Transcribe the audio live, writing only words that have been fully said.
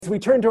As we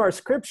turn to our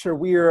scripture,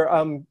 we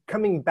are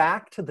coming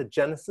back to the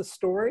Genesis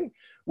story.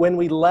 When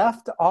we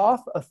left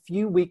off a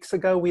few weeks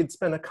ago, we had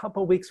spent a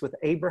couple weeks with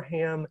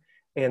Abraham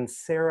and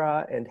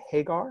Sarah and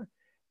Hagar.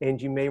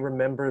 And you may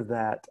remember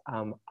that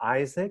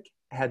Isaac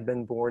had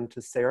been born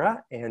to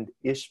Sarah and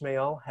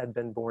Ishmael had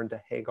been born to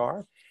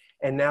Hagar.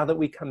 And now that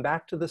we come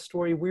back to the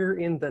story, we're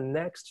in the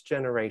next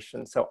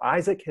generation. So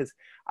Isaac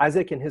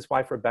and his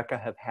wife Rebekah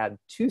have had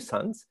two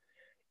sons,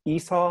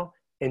 Esau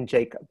and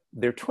Jacob.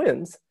 They're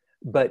twins,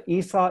 but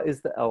Esau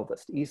is the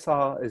eldest.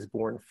 Esau is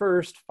born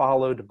first,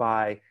 followed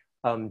by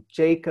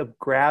Jacob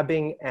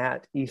grabbing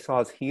at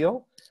Esau's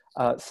heel.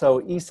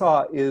 So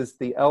Esau is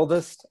the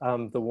eldest,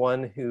 the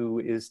one who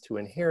is to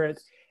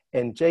inherit.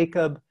 And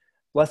Jacob,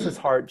 bless his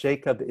heart,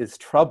 Jacob is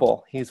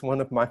trouble. He's one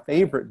of my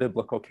favorite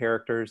biblical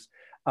characters.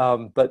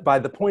 But by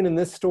the point in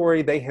this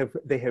story, they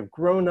have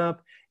grown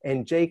up,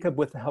 and Jacob,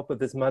 with the help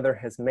of his mother,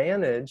 has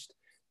managed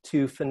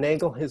to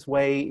finagle his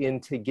way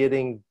into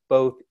getting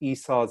both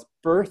Esau's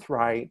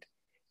birthright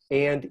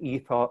and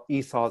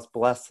Esau's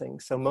blessing.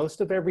 So most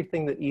of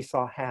everything that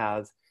Esau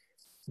has,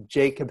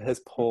 Jacob has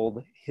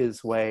pulled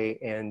his way,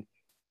 and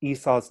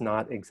Esau's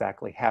not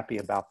exactly happy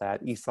about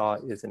that. Esau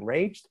is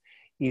enraged.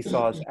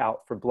 Esau is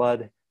out for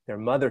blood. Their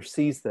mother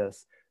sees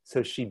this,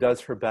 so she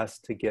does her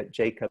best to get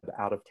Jacob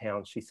out of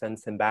town. She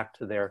sends him back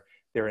to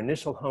their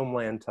initial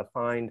homeland to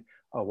find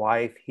a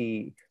wife.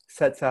 He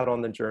sets out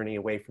on the journey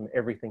away from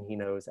everything he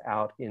knows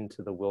out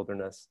into the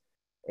wilderness.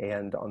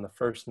 And on the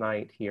first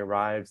night, he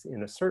arrives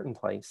in a certain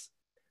place.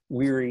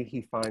 Weary,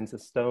 he finds a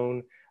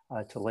stone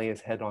to lay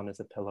his head on as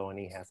a pillow, and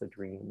he has a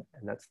dream.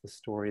 And that's the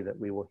story that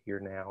we will hear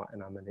now.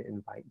 And I'm going to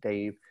invite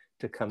Dave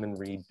to come and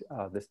read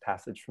this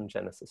passage from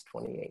Genesis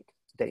 28.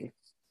 Dave.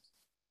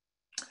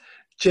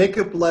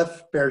 Jacob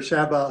left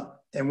Beersheba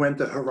and went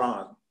to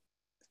Haran.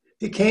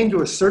 He came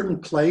to a certain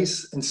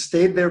place and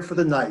stayed there for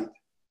the night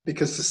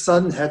because the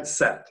sun had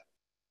set.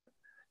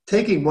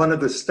 Taking one of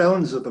the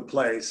stones of the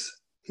place,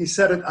 he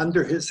set it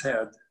under his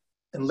head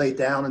and lay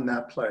down in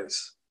that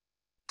place.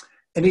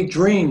 And he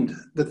dreamed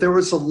that there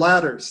was a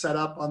ladder set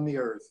up on the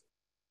earth,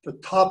 the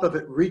top of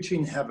it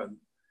reaching heaven,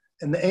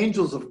 and the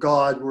angels of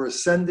God were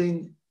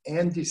ascending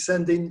and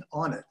descending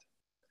on it.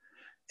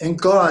 And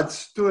God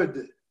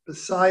stood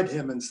beside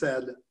him and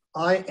said,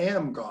 I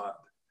am God,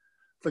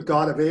 the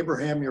God of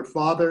Abraham your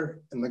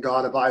father and the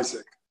God of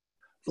Isaac.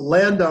 The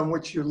land on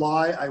which you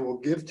lie I will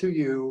give to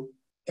you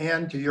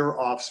and to your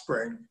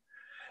offspring.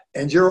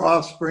 And your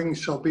offspring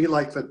shall be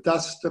like the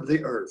dust of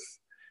the earth,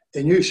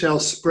 and you shall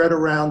spread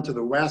around to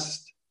the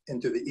west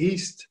and to the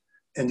east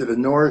and to the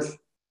north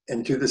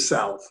and to the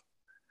south.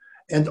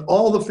 And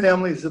all the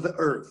families of the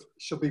earth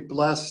shall be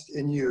blessed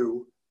in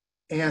you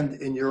and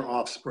in your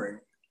offspring.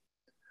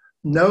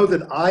 Know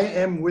that I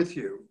am with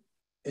you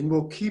and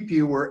will keep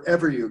you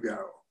wherever you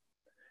go,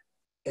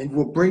 and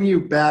will bring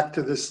you back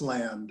to this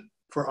land,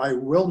 for I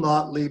will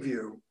not leave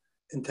you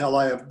until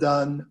I have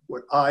done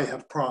what I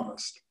have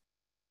promised.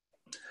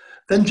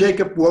 Then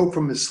Jacob woke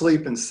from his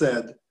sleep and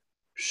said,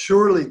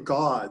 surely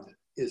God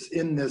is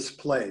in this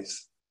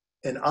place,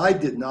 and I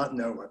did not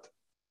know it.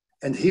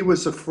 And he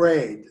was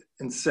afraid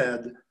and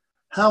said,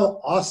 how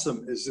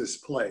awesome is this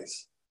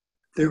place?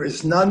 This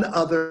is none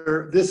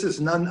other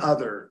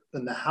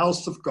than the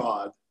house of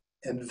God,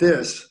 and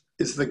this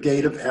is the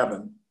gate of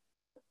heaven.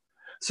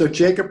 So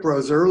Jacob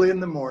rose early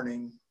in the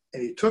morning,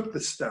 and he took the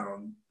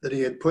stone that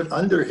he had put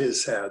under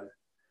his head,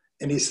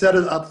 and he set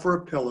it up for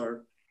a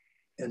pillar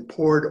and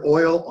poured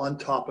oil on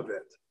top of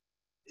it.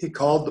 He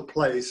called the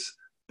place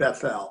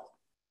Bethel.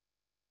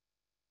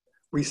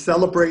 We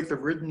celebrate the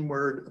written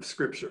word of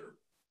Scripture.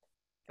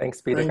 Thanks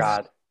be to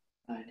God.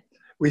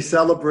 We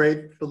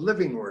celebrate the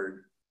living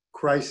word,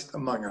 Christ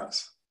among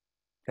us.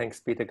 Thanks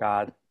be to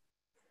God.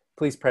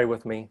 Please pray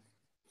with me.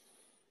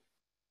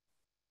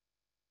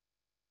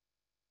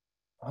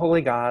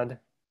 Holy God,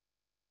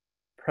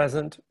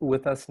 present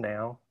with us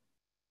now,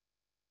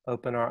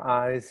 open our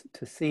eyes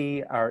to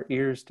see, our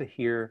ears to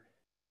hear,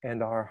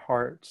 and our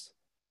hearts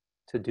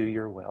to do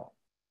your will.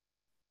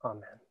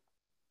 Amen.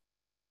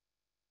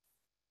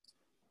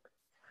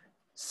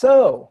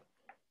 So,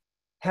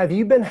 have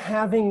you been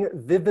having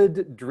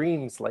vivid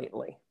dreams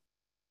lately?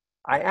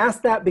 I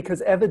ask that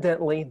because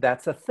evidently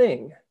that's a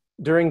thing.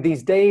 During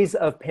these days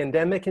of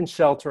pandemic and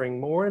sheltering,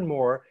 more and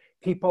more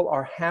people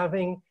are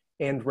having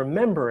and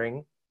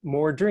remembering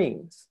more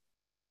dreams,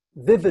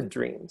 vivid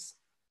dreams.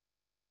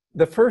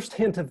 The first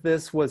hint of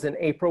this was in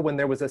April when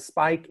there was a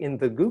spike in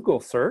the Google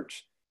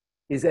search.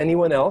 Is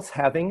anyone else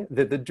having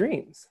vivid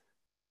dreams?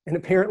 And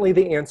apparently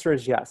the answer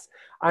is yes.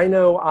 I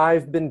know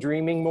I've been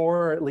dreaming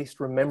more, or at least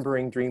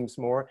remembering dreams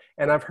more,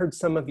 and I've heard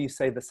some of you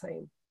say the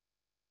same.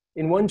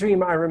 In one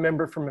dream I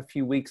remember from a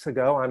few weeks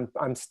ago,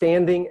 I'm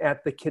standing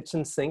at the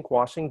kitchen sink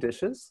washing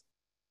dishes.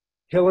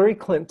 Hillary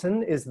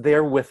Clinton is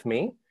there with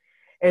me,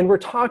 and we're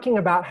talking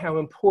about how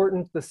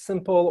important the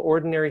simple,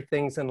 ordinary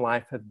things in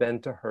life have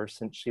been to her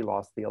since she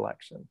lost the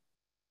election.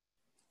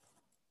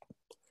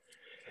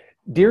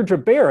 Deirdre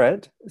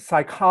Barrett,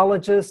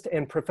 psychologist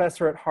and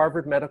professor at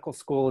Harvard Medical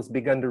School, has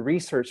begun to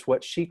research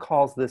what she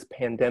calls this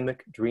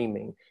pandemic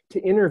dreaming,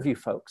 to interview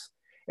folks.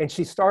 And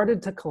she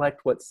started to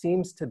collect what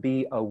seems to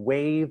be a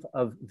wave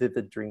of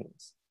vivid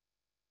dreams.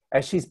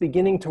 As she's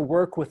beginning to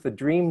work with the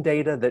dream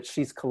data that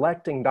she's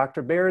collecting,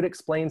 Dr. Barrett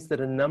explains that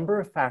a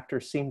number of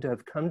factors seem to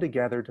have come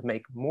together to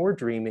make more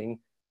dreaming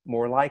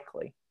more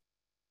likely.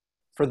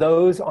 For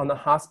those on the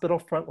hospital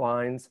front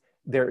lines,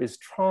 there is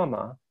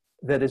trauma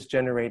that is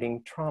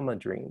generating trauma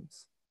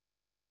dreams.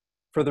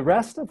 For the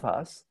rest of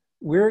us,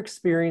 we're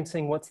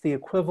experiencing what's the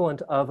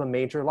equivalent of a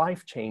major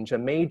life change, a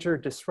major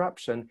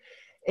disruption.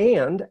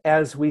 And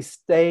as we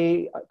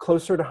stay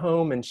closer to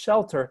home and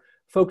shelter,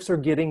 folks are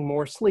getting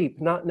more sleep,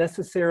 not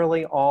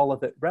necessarily all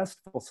of it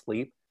restful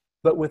sleep,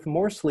 but with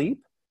more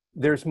sleep,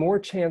 there's more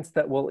chance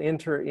that we'll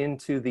enter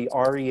into the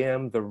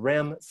REM, the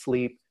REM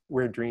sleep,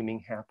 where dreaming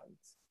happens.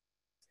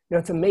 Now,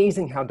 it's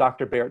amazing how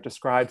Dr. Barrett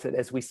describes it.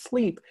 As we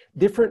sleep,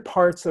 different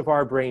parts of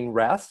our brain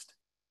rest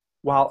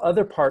while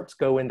other parts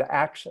go into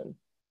action.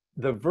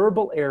 The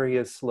verbal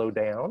areas slow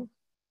down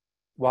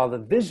while the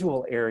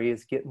visual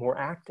areas get more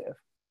active.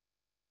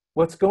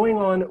 What's going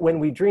on when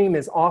we dream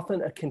is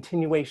often a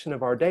continuation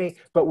of our day,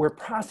 but we're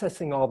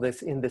processing all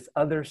this in this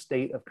other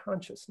state of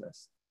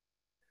consciousness.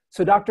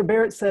 So Dr.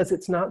 Barrett says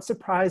it's not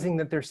surprising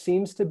that there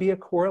seems to be a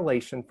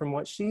correlation from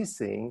what she's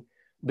seeing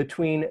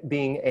between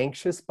being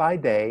anxious by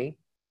day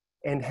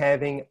and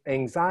having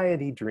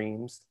anxiety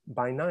dreams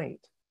by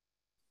night.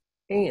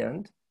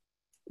 And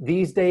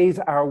these days,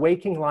 our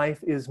waking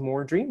life is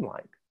more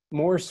dreamlike,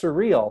 more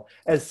surreal,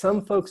 as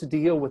some folks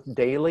deal with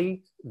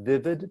daily,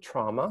 vivid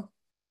trauma.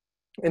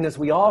 And as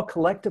we all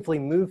collectively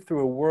move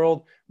through a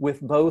world with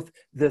both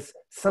this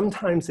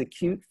sometimes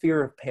acute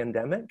fear of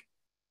pandemic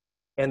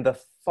and the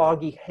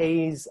foggy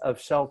haze of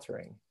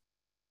sheltering.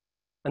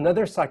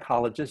 Another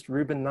psychologist,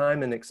 Ruben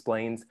Nyman,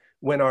 explains,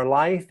 when our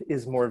life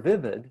is more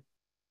vivid,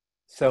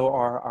 so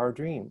are our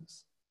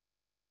dreams.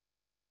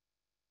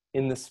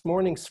 In this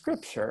morning's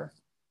scripture,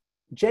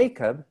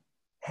 Jacob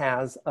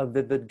has a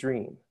vivid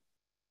dream.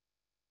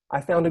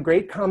 I found a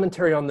great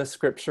commentary on this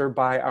scripture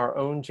by our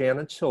own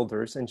Jana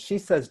Childers, and she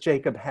says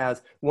Jacob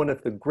has one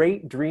of the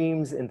great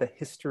dreams in the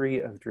history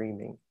of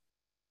dreaming.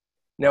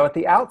 Now, at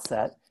the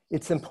outset,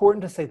 it's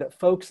important to say that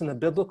folks in the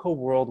biblical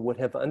world would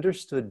have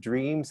understood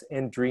dreams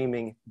and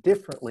dreaming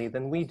differently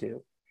than we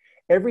do.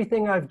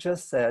 Everything I've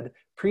just said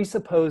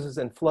presupposes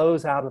and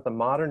flows out of the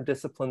modern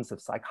disciplines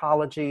of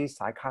psychology,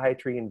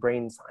 psychiatry, and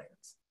brain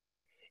science.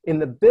 In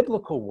the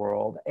biblical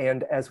world,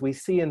 and as we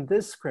see in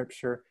this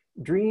scripture,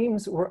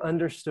 dreams were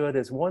understood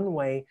as one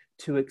way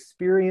to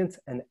experience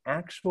an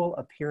actual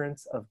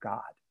appearance of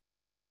God,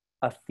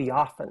 a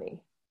theophany.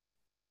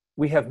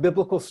 We have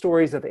biblical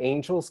stories of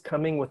angels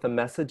coming with a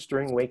message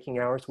during waking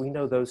hours. We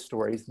know those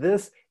stories.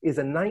 This is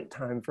a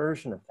nighttime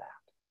version of that.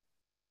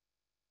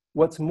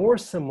 What's more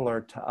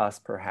similar to us,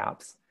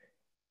 perhaps,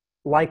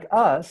 like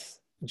us,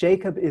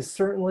 Jacob is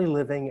certainly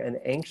living an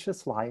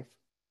anxious life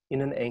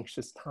in an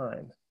anxious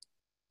time.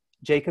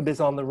 Jacob is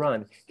on the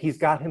run. He's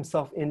got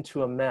himself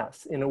into a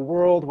mess. In a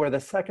world where the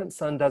second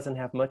son doesn't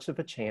have much of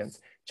a chance,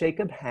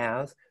 Jacob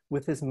has,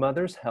 with his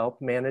mother's help,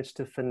 managed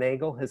to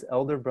finagle his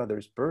elder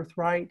brother's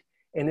birthright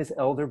and his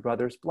elder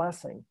brother's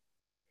blessing.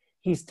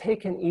 He's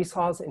taken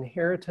Esau's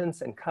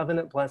inheritance and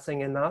covenant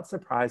blessing, and not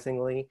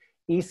surprisingly,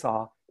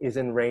 Esau is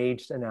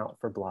enraged and out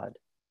for blood.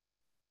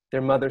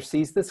 Their mother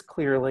sees this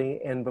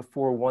clearly, and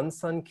before one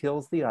son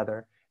kills the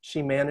other,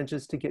 she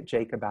manages to get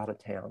Jacob out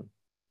of town,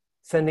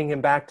 sending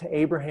him back to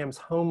Abraham's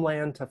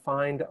homeland to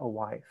find a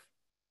wife.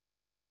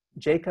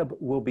 Jacob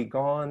will be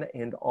gone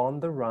and on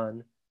the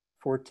run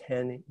for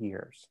 10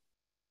 years.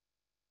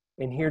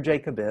 And here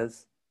Jacob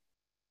is,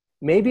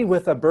 maybe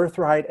with a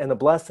birthright and a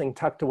blessing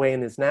tucked away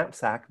in his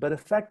knapsack, but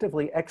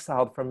effectively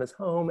exiled from his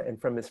home and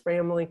from his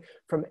family,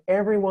 from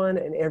everyone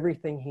and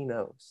everything he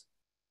knows.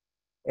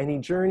 And he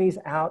journeys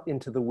out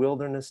into the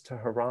wilderness to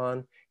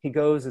Haran. He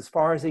goes as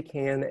far as he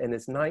can, and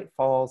as night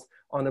falls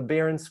on a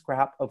barren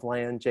scrap of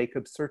land,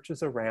 Jacob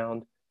searches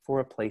around for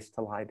a place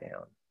to lie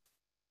down.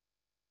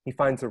 He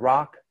finds a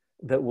rock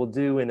that will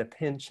do in a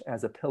pinch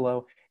as a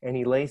pillow, and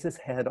he lays his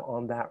head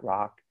on that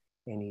rock,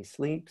 and he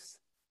sleeps,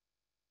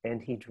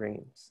 and he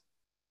dreams.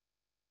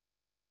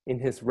 In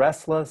his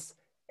restless,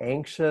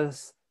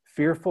 anxious,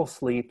 fearful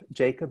sleep,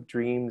 Jacob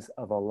dreams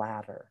of a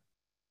ladder.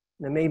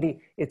 Now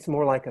maybe it's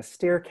more like a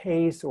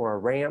staircase or a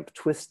ramp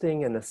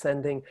twisting and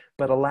ascending,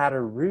 but a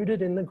ladder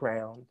rooted in the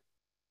ground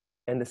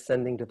and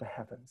ascending to the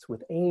heavens,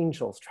 with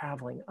angels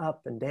traveling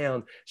up and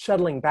down,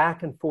 shuttling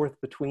back and forth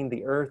between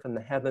the earth and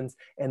the heavens,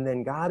 and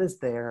then God is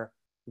there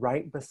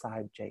right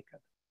beside Jacob.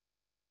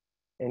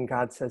 And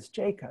God says,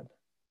 Jacob,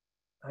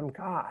 I'm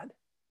God.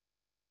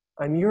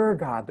 I'm your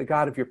God, the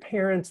God of your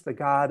parents, the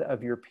God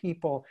of your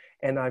people,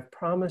 and I've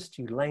promised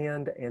you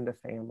land and a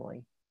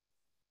family.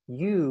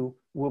 You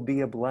will be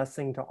a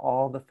blessing to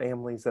all the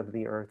families of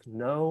the earth.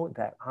 Know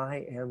that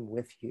I am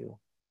with you.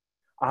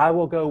 I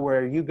will go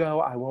where you go.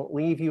 I won't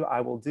leave you.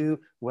 I will do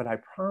what I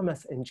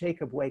promise. And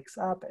Jacob wakes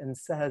up and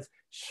says,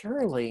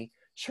 surely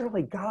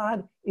surely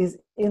God is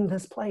in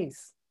this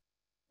place.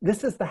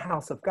 This is the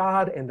house of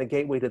God and the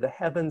gateway to the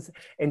heavens.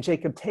 And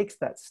Jacob takes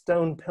that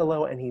stone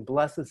pillow and he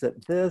blesses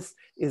it. This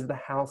is the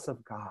house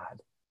of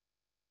God.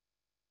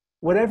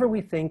 Whatever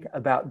we think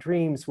about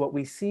dreams, what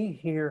we see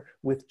here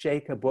with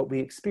Jacob, what we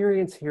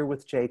experience here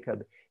with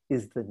Jacob,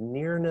 is the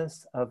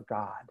nearness of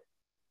God.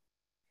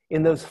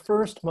 In those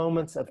first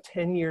moments of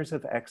 10 years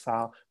of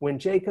exile, when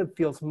Jacob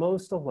feels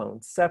most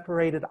alone,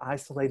 separated,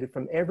 isolated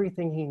from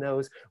everything he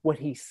knows, what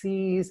he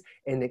sees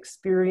and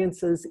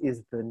experiences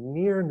is the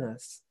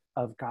nearness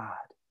of God.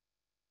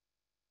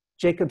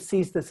 Jacob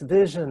sees this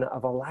vision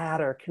of a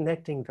ladder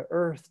connecting the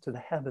earth to the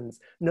heavens,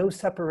 no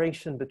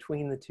separation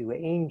between the two,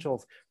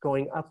 angels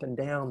going up and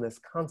down, this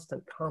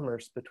constant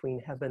commerce between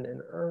heaven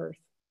and earth.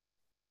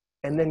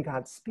 And then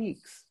God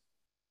speaks,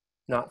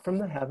 not from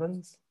the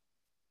heavens,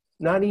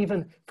 not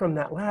even from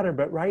that ladder,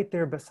 but right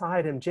there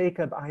beside him.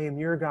 Jacob, I am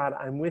your God.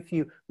 I'm with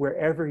you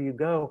wherever you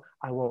go.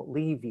 I won't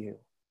leave you.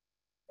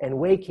 And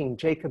waking,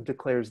 Jacob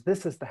declares,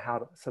 this is the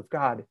house of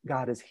God.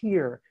 God is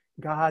here.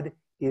 God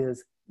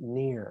is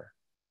near.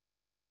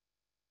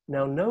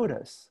 Now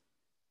notice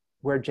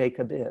where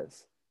Jacob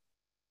is.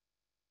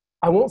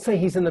 I won't say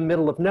he's in the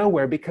middle of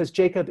nowhere because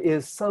Jacob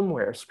is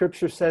somewhere.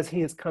 Scripture says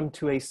he has come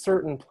to a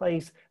certain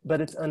place,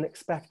 but it's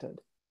unexpected.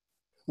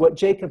 What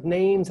Jacob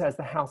names as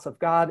the house of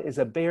God is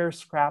a bare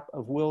scrap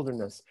of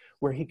wilderness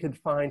where he could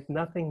find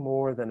nothing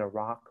more than a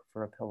rock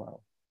for a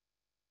pillow.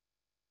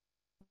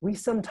 We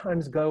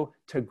sometimes go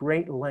to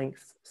great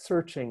lengths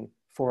searching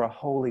for a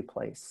holy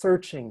place,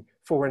 searching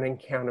for an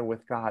encounter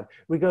with God.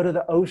 We go to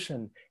the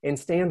ocean and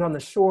stand on the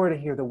shore to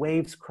hear the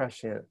waves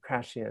crash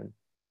in.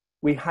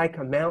 We hike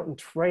a mountain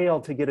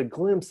trail to get a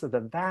glimpse of the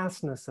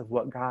vastness of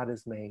what God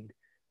has made.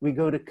 We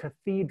go to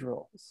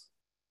cathedrals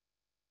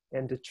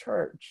and to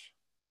church,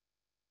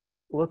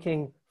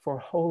 looking for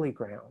holy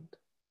ground.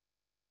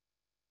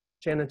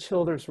 Jana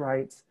Childers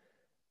writes,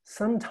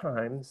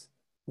 sometimes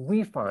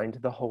we find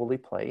the holy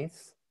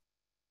place.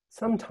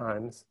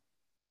 Sometimes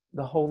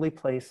the holy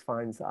place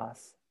finds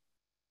us.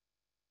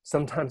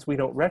 Sometimes we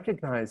don't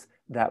recognize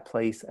that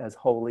place as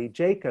holy.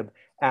 Jacob,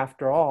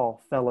 after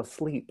all, fell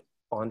asleep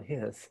on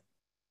his.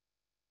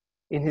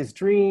 In his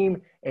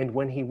dream and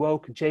when he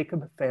woke,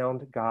 Jacob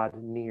found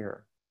God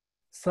near.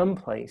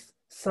 Someplace,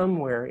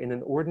 somewhere in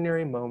an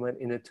ordinary moment,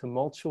 in a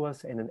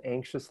tumultuous and an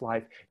anxious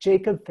life,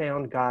 Jacob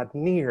found God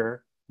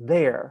near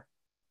there,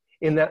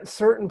 in that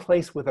certain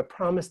place with a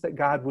promise that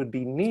God would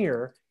be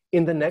near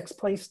in the next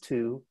place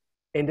too,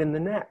 and in the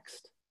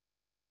next.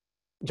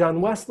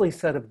 John Wesley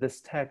said of this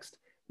text,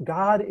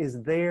 God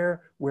is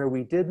there where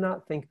we did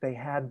not think they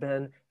had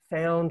been,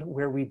 found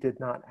where we did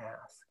not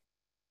ask.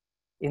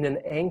 In an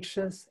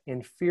anxious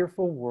and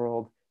fearful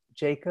world,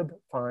 Jacob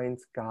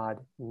finds God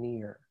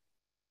near,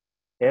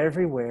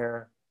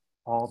 everywhere,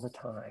 all the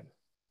time.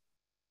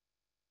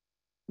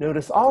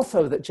 Notice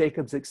also that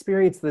Jacob's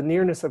experience, the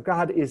nearness of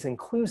God, is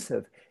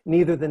inclusive.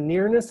 Neither the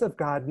nearness of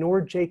God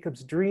nor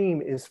Jacob's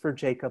dream is for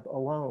Jacob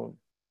alone.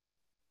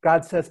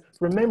 God says,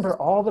 remember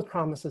all the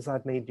promises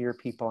I've made to your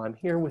people. I'm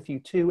here with you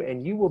too,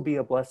 and you will be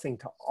a blessing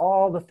to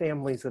all the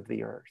families of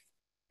the earth.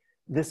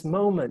 This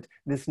moment,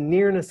 this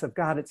nearness of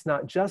God, it's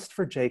not just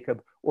for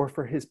Jacob or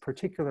for his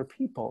particular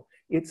people.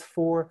 It's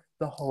for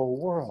the whole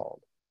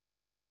world.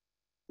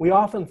 We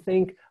often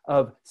think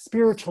of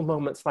spiritual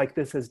moments like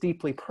this as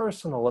deeply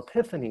personal,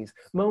 epiphanies,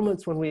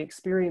 moments when we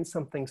experience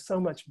something so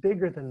much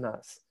bigger than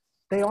us.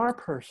 They are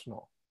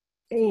personal.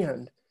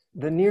 And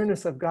the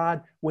nearness of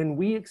God, when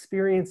we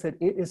experience it,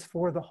 it is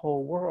for the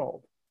whole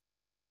world.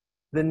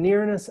 The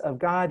nearness of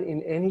God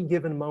in any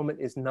given moment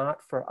is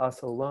not for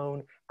us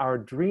alone. Our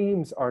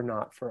dreams are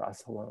not for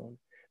us alone.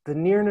 The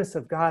nearness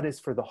of God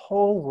is for the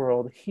whole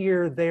world,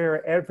 here,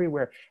 there,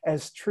 everywhere,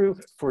 as true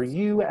for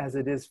you as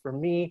it is for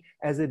me,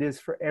 as it is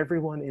for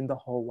everyone in the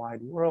whole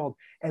wide world.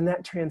 And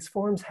that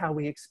transforms how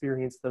we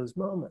experience those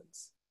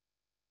moments.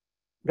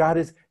 God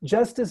is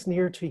just as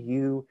near to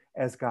you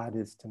as God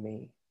is to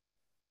me.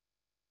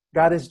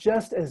 God is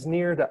just as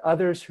near to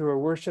others who are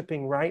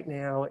worshiping right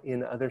now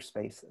in other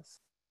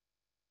spaces.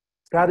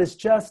 God is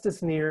just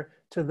as near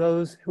to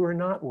those who are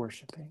not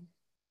worshiping.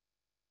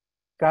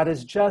 God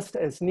is just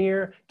as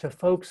near to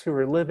folks who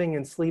are living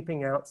and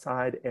sleeping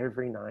outside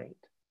every night.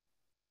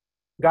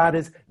 God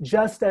is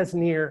just as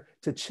near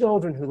to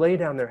children who lay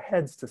down their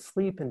heads to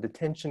sleep in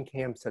detention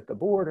camps at the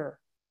border.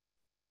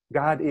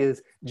 God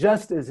is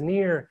just as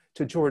near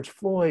to George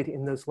Floyd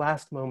in those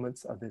last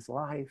moments of his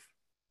life.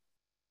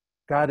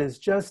 God is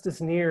just as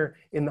near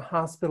in the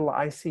hospital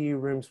ICU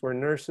rooms where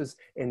nurses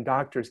and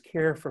doctors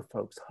care for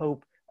folks,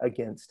 hope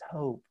against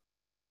hope.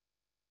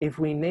 If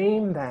we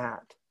name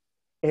that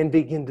and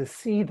begin to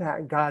see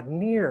that God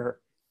near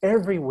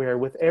everywhere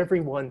with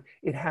everyone,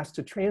 it has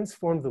to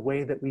transform the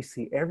way that we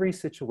see every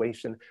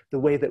situation, the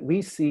way that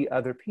we see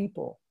other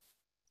people.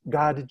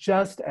 God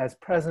just as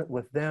present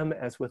with them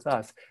as with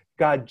us.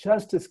 God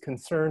just as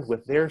concerned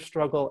with their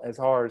struggle as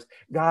ours.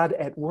 God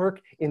at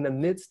work in the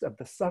midst of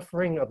the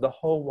suffering of the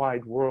whole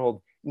wide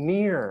world,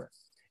 near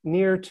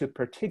to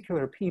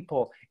particular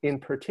people in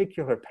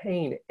particular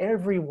pain.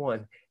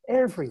 Everyone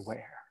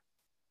everywhere,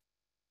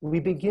 we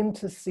begin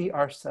to see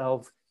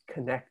ourselves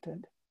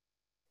connected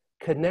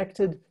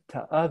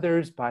to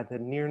others by the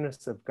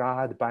nearness of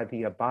God, by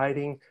the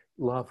abiding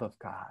love of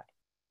God.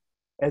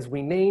 As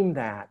we name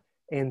that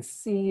and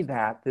see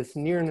that, this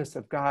nearness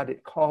of God,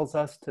 it calls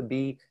us to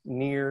be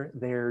near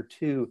there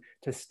too,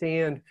 to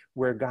stand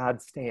where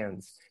God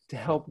stands, to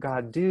help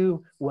God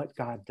do what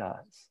God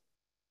does.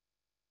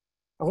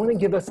 I want to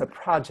give us a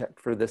project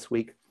for this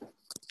week,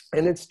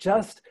 and it's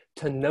just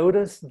to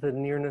notice the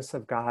nearness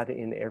of God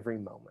in every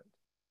moment.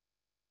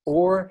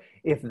 Or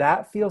if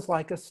that feels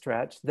like a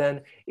stretch,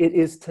 then it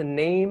is to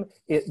name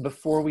it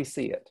before we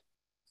see it.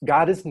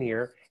 God is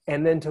near,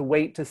 and then to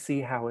wait to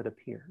see how it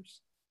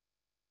appears.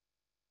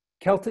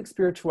 Celtic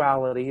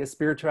spirituality, a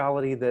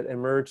spirituality that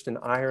emerged in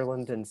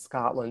Ireland and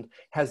Scotland,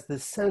 has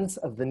this sense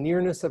of the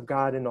nearness of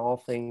God in all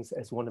things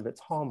as one of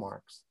its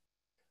hallmarks.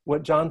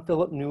 What John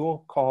Philip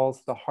Newell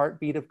calls the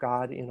heartbeat of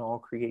God in all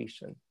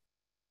creation.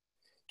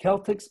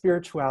 Celtic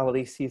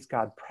spirituality sees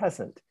God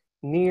present,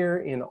 near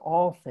in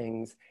all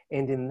things,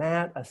 and in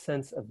that a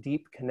sense of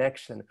deep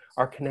connection,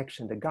 our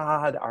connection to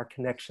God, our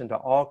connection to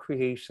all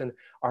creation,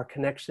 our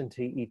connection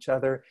to each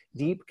other,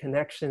 deep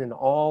connection in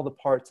all the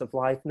parts of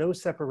life, no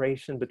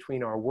separation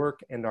between our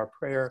work and our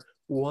prayer,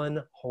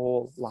 one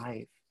whole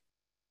life.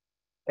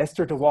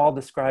 Esther de Waal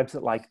describes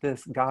it like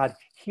this: God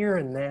here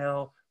and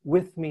now,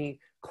 with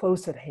me,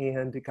 close at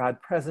hand, God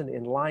present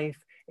in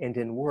life and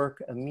in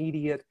work,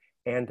 immediate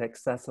and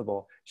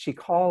accessible. She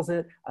calls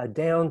it a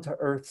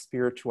down-to-earth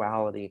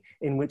spirituality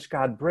in which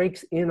God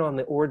breaks in on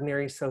the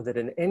ordinary so that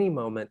in any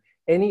moment,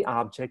 any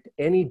object,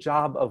 any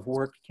job of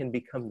work can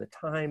become the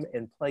time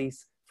and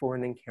place for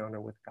an encounter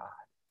with God.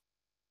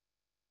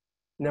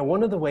 Now,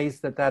 one of the ways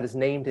that that is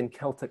named in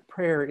Celtic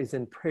prayer is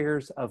in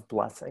prayers of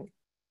blessing.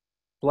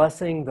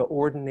 Blessing the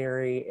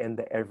ordinary and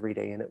the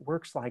everyday, and it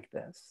works like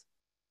this.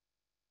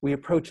 We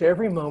approach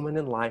every moment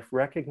in life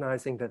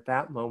recognizing that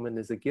that moment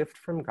is a gift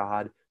from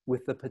God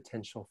with the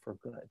potential for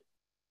good.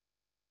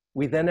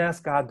 We then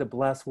ask God to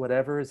bless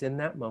whatever is in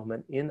that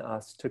moment in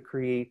us to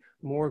create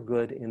more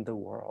good in the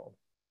world.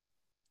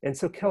 And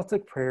so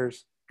Celtic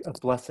prayers of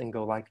blessing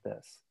go like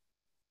this.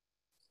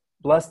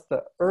 Bless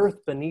the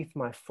earth beneath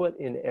my foot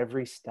in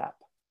every step.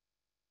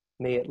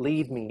 May it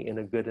lead me in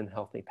a good and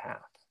healthy path.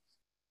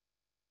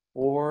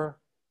 Or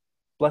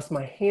bless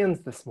my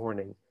hands this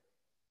morning.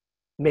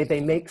 May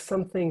they make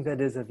something that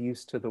is of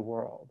use to the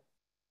world.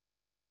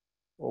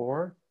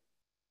 Or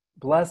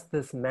bless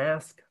this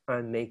mask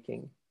I'm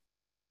making.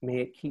 May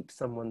it keep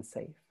someone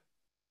safe.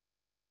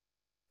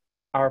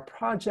 Our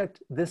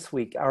project this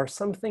week, our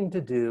something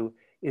to do,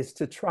 is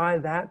to try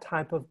that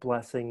type of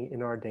blessing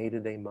in our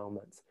day-to-day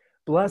moments.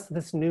 Bless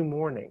this new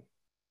morning,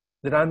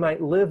 that I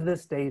might live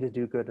this day to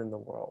do good in the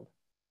world.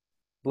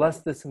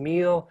 Bless this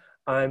meal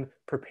I'm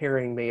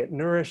preparing. May it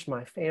nourish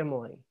my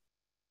family.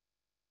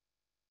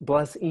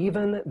 Bless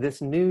even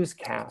this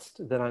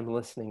newscast that I'm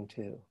listening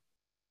to,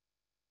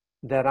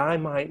 that I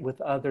might with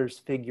others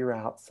figure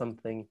out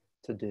something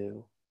to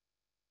do.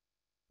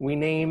 We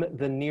name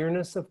the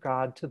nearness of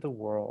God to the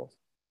world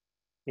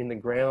in the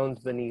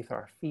ground beneath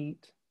our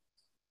feet,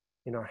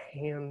 in our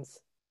hands,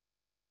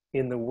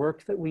 in the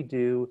work that we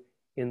do,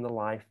 in the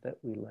life that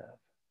we live.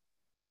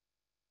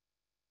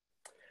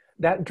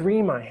 That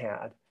dream I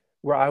had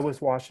where I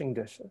was washing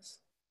dishes.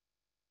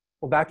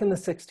 Well, back in the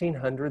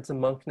 1600s, a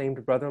monk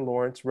named Brother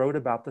Lawrence wrote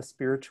about the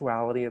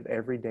spirituality of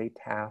everyday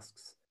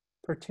tasks,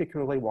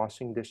 particularly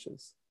washing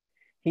dishes.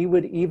 He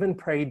would even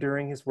pray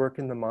during his work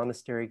in the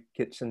monastery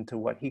kitchen to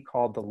what he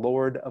called the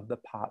Lord of the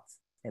pots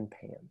and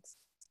pans.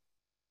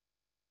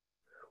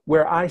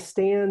 Where I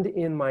stand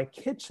in my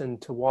kitchen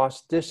to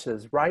wash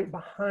dishes, right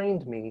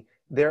behind me,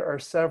 there are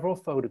several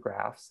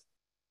photographs,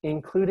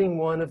 including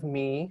one of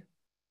me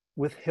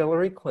with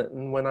Hillary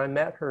Clinton when I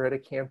met her at a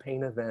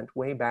campaign event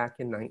way back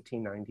in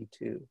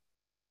 1992.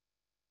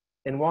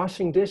 And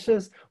washing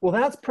dishes, well,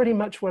 that's pretty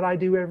much what I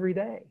do every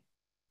day.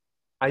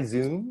 I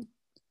Zoom,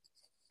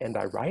 and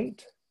I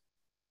write,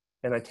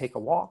 and I take a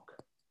walk,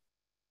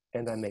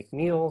 and I make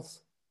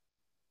meals,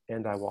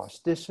 and I wash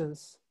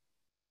dishes,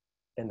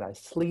 and I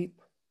sleep,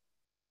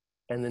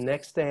 and the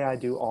next day I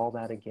do all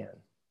that again.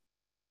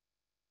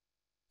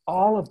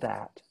 All of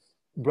that,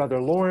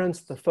 Brother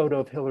Lawrence, the photo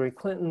of Hillary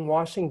Clinton,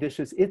 washing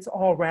dishes, it's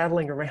all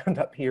rattling around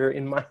up here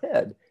in my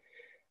head.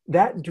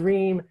 That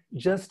dream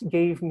just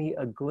gave me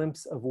a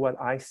glimpse of what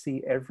I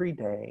see every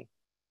day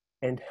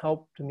and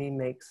helped me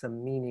make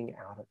some meaning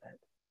out of it.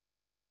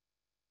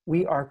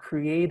 We are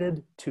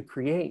created to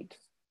create.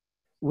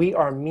 We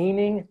are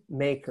meaning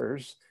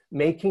makers,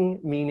 making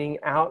meaning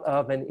out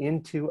of and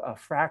into a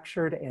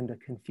fractured and a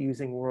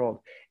confusing world.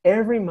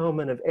 Every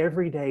moment of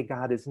every day,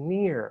 God is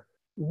near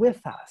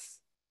with us,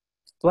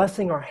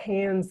 blessing our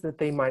hands that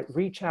they might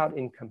reach out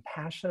in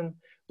compassion,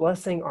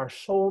 blessing our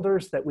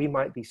shoulders that we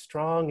might be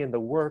strong in the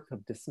work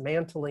of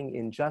dismantling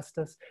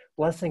injustice,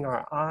 blessing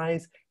our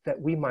eyes that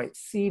we might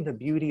see the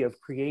beauty of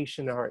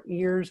creation, our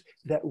ears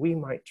that we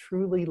might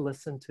truly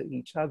listen to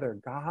each other.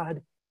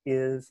 God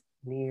is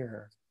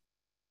near.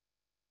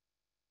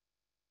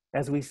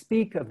 As we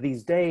speak of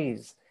these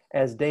days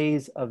as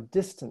days of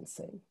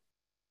distancing,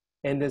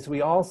 and as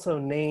we also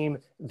name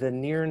the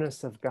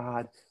nearness of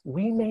God,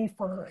 we may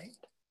find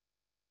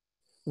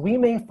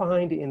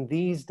in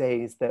these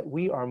days that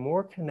we are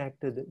more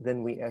connected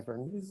than we ever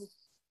knew.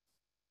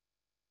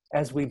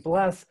 As we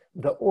bless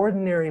the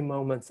ordinary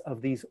moments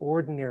of these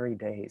ordinary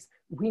days,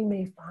 we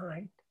may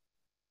find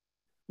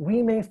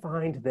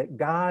that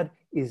God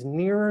is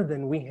nearer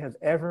than we have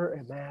ever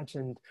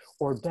imagined,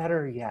 or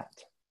better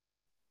yet,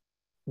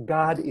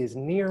 God is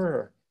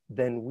nearer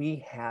than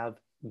we have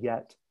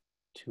yet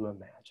to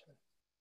imagine.